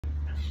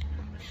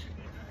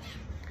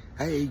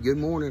Hey, good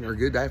morning or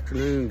good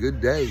afternoon,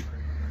 good day.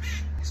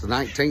 It's the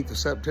 19th of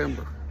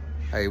September.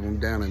 Hey, we're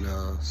down in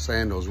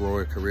Sandals,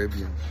 Royal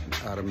Caribbean,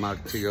 out of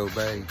Montego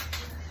Bay,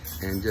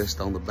 and just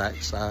on the back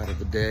side of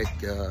the deck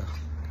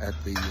at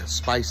the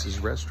Spices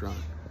restaurant.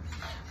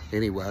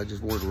 Anyway, I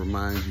just wanted to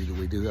remind you that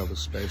we do have a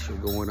special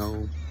going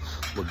on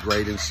with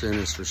great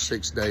incentives for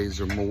 6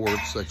 days or more,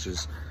 such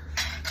as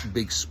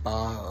big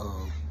spa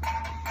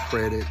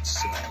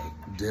credits,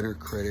 dinner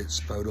credits,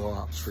 photo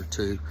ops for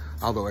 2,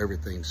 although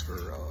everything's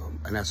for,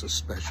 and that's a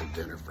special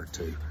dinner for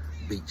 2,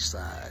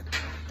 beachside.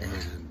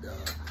 And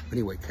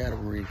anyway,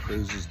 catamaran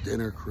cruises,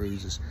 dinner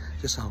cruises,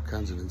 just all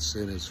kinds of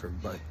incentives for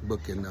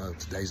booking.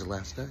 Today's the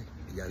last day.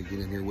 You got to get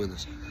in here with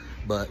us.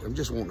 But I'm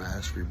just wanting to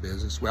ask for your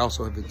business. We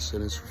also have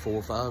incentives for 4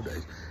 or 5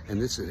 days. And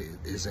this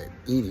is at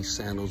any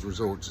Sandals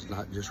resorts. It's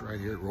not just right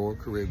here at Royal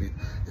Caribbean.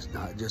 It's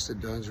not just at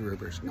Dunn's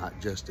River. It's not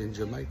just in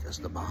Jamaica. It's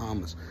the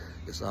Bahamas.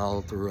 It's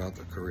all throughout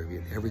the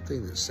Caribbean.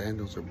 Everything that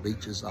Sandals or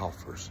beaches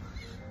offers,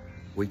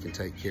 we can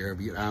take care of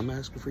you. I'm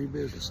asking for your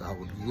business. I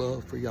would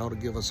love for y'all to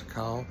give us a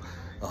call,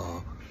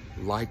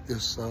 like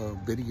this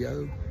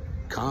video,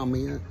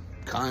 comment,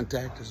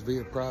 contact us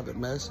via private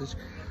message.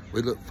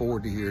 We look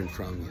forward to hearing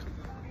from you.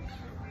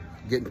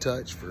 Get in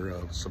touch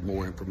for some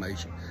more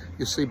information.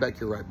 You'll see back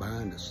here right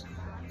behind us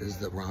is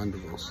the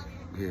rendezvous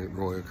here at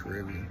Royal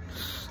Caribbean.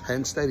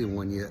 Hadn't stayed in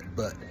one yet,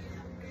 but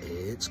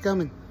it's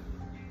coming.